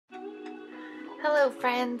Hello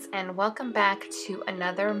friends, and welcome back to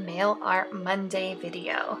another Mail Art Monday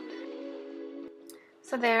video.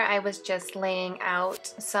 So there I was just laying out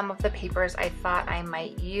some of the papers I thought I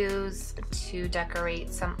might use to decorate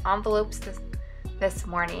some envelopes this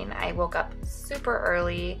morning. I woke up super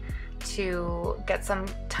early to get some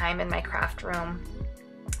time in my craft room.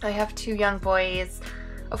 I have two young boys,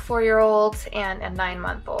 a 4-year-old and a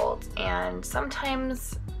 9-month-old, and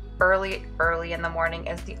sometimes early in the morning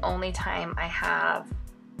is the only time I have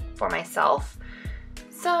for myself.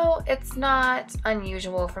 So it's not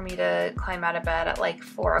unusual for me to climb out of bed at like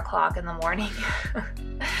 4 o'clock in the morning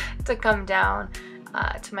to come down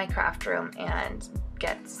to my craft room and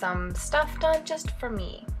get some stuff done just for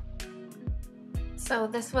me. So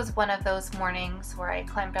this was one of those mornings where I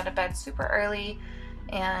climbed out of bed super early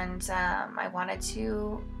and I wanted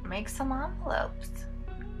to make some envelopes.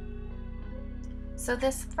 So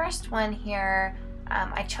this first one here,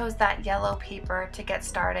 I chose that yellow paper to get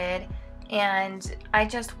started, and I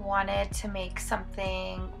just wanted to make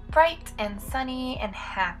something bright and sunny and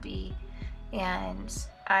happy, and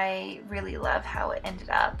I really love how it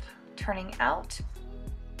ended up turning out.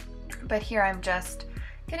 But here I'm just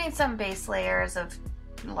getting some base layers of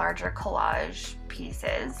larger collage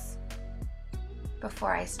pieces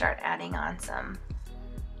before I start adding on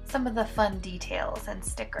some of the fun details and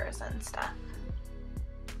stickers and stuff.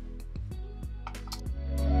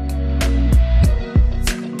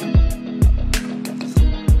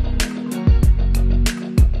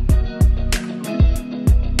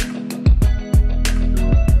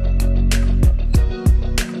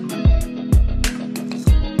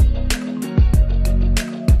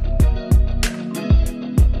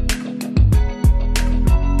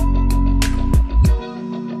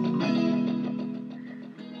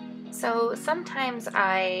 So sometimes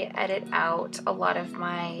I edit out a lot of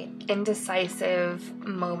my indecisive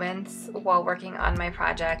moments while working on my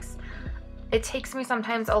projects. It takes me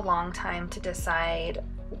sometimes a long time to decide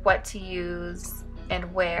what to use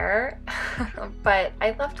and where, but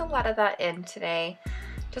I left a lot of that in today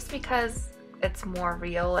just because it's more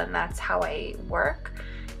real and that's how I work.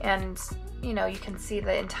 And you know, you can see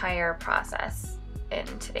the entire process in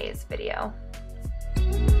today's video.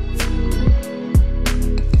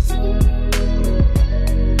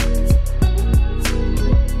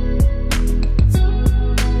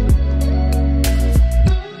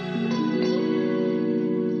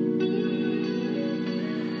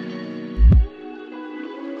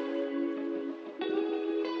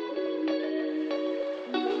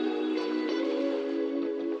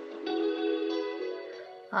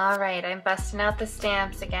 Alright, I'm busting out the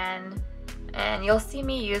stamps again, and you'll see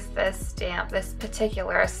me use this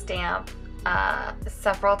particular stamp,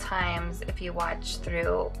 several times if you watch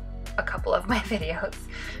through a couple of my videos,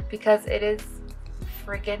 because it is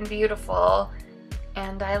freaking beautiful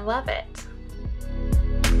and I love it.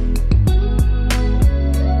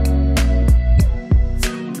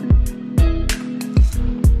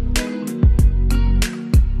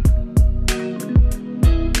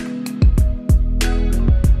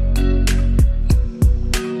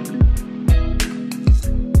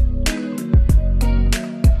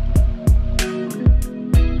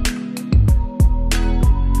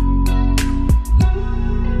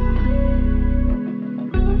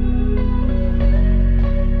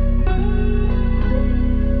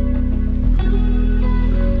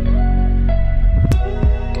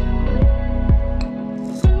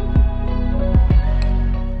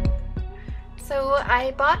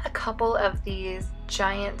 I bought a couple of these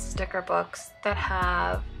giant sticker books that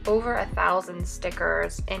have over 1,000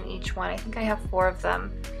 stickers in each one. I think I have 4 of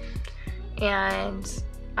them, and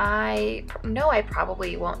I know I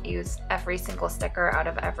probably won't use every single sticker out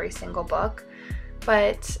of every single book,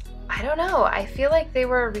 but I don't know, I feel like they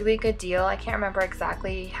were a really good deal. I can't remember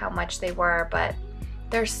exactly how much they were, but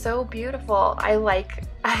they're so beautiful. I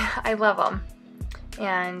love them,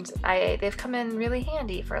 and they've come in really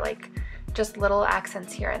handy for like just little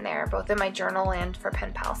accents here and there, both in my journal and for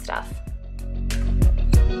pen pal stuff.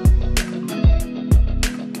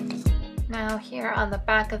 Now here on the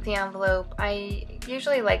back of the envelope, I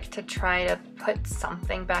usually like to try to put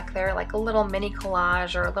something back there, like a little mini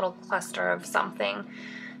collage or a little cluster of something,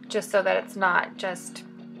 just so that it's not just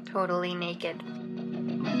totally naked.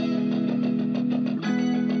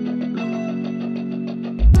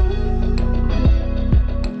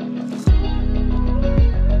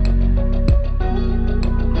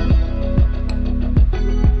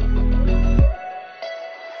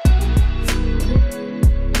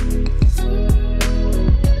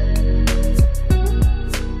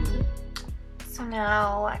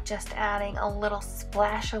 just adding a little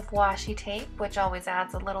splash of washi tape, which always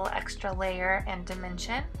adds a little extra layer and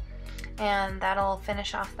dimension. And that'll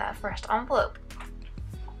finish off that first envelope.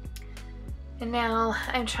 And now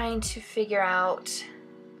I'm trying to figure out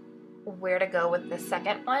where to go with the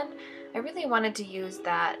second one. I really wanted to use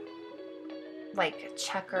that like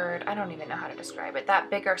checkered, I don't even know how to describe it, that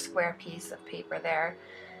bigger square piece of paper there.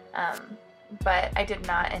 But I did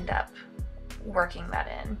not end up working that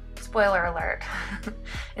in. Spoiler alert.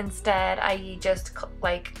 Instead, I just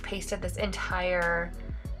like pasted this entire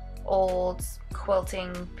old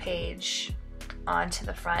quilting page onto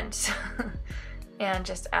the front and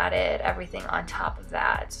just added everything on top of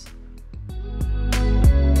that.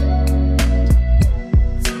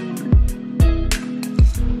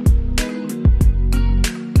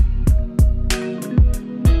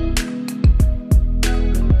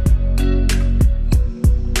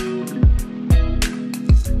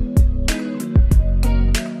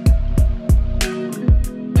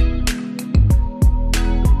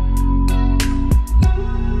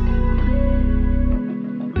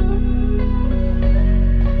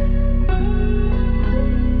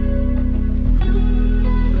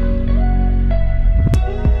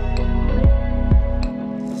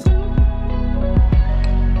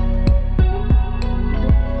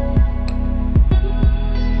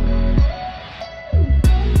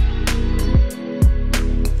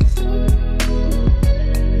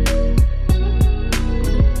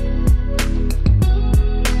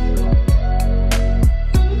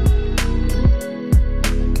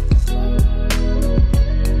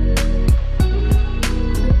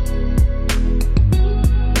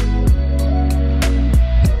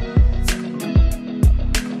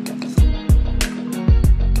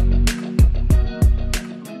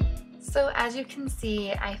 As you can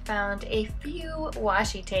see, I found a few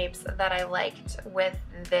washi tapes that I liked with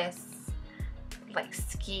this like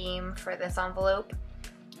scheme for this envelope.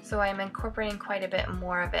 So I'm incorporating quite a bit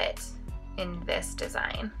more of it in this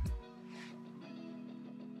design.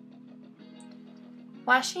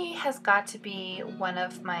 Washi has got to be one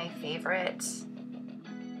of my favorite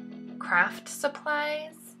craft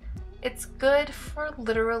supplies. It's good for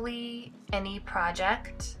literally any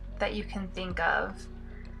project that you can think of.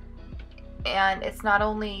 And it's not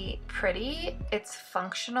only pretty, it's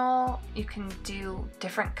functional. You can do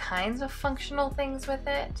different kinds of functional things with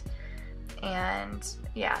it. And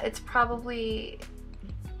yeah, it's probably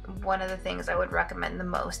one of the things I would recommend the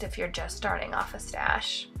most if you're just starting off a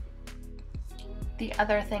stash. The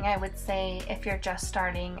other thing I would say if you're just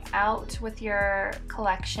starting out with your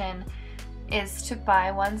collection is to buy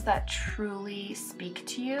ones that truly speak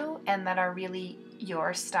to you and that are really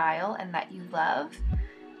your style and that you love.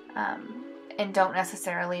 And don't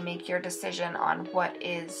necessarily make your decision on what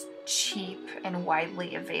is cheap and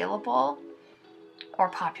widely available or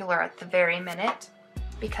popular at the very minute,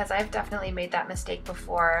 because I've definitely made that mistake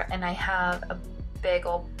before, and I have a big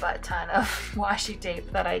old butt ton of washi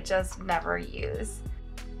tape that I just never use.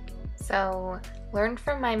 So learn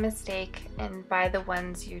from my mistake and buy the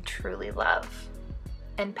ones you truly love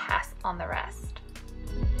and pass on the rest.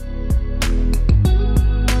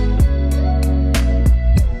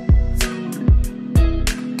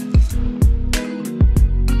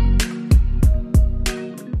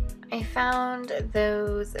 I found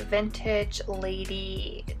those vintage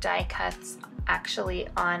lady die cuts actually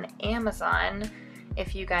on Amazon.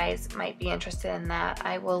 If you guys might be interested in that,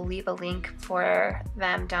 I will leave a link for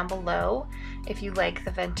them down below. If you like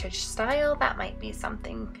the vintage style, that might be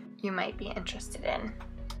something you might be interested in.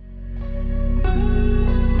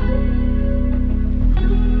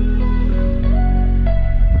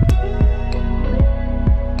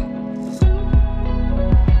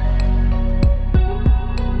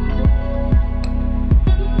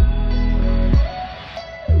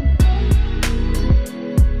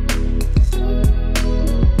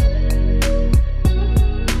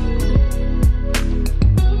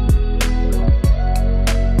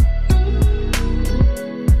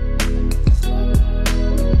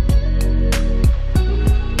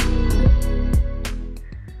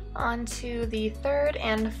 On to the third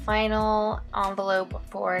and final envelope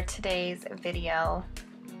for today's video.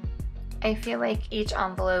 I feel like each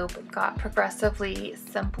envelope got progressively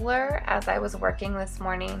simpler as I was working this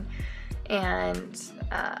morning, and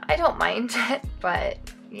I don't mind it, but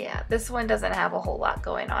yeah, this one doesn't have a whole lot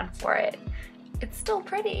going on for it. It's still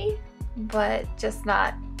pretty, but just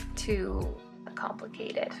not too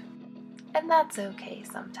complicated. And that's okay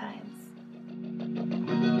sometimes.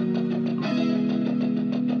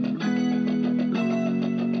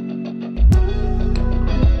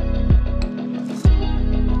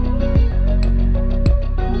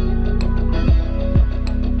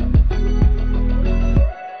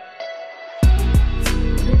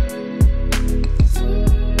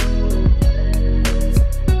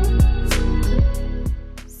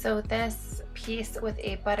 So this piece with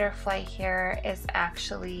a butterfly here is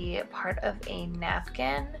actually part of a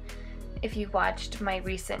napkin. If you watched my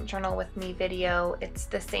recent Journal With Me video, it's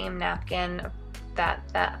the same napkin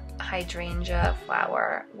that hydrangea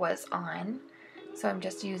flower was on. So I'm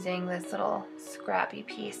just using this little scrappy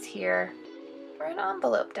piece here for an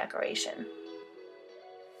envelope decoration.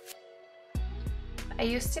 I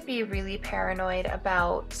used to be really paranoid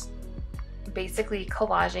about basically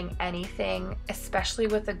collaging anything, especially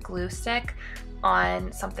with a glue stick,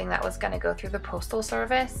 on something that was going to go through the postal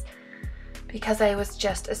service, because I was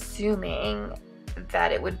just assuming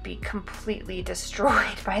that it would be completely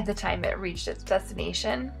destroyed by the time it reached its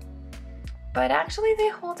destination. But actually they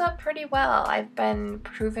hold up pretty well. I've been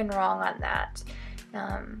proven wrong on that.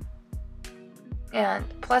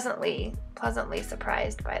 And pleasantly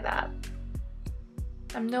surprised by that.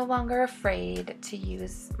 I'm no longer afraid to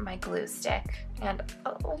use my glue stick and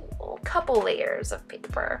a couple layers of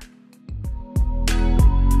paper.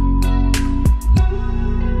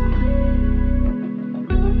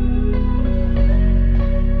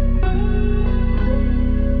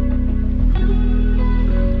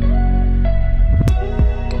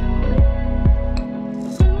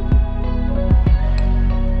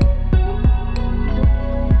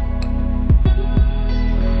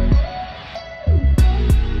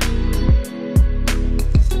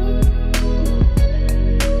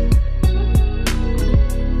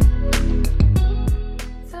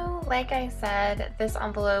 Like I said, this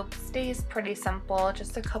envelope stays pretty simple,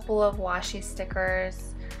 just a couple of washi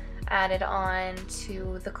stickers added on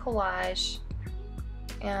to the collage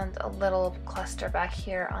and a little cluster back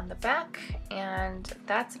here on the back, and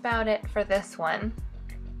that's about it for this one.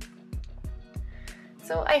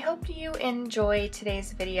 So I hope you enjoyed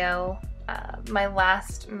today's video. My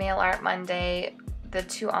last Mail Art Monday, the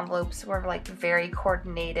two envelopes were like very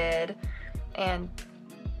coordinated and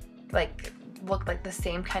like looked like the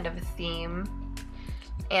same kind of a theme,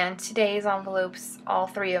 and today's envelopes, all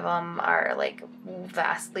three of them are like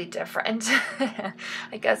vastly different.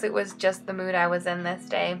 I guess it was just the mood I was in this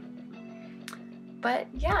day. But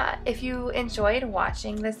yeah, if you enjoyed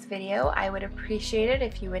watching this video, I would appreciate it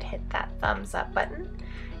if you would hit that thumbs up button,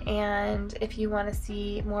 and if you want to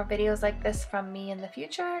see more videos like this from me in the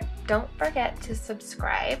future, don't forget to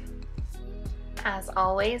subscribe. As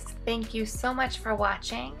always, thank you so much for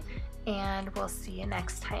watching, and we'll see you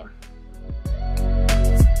next time.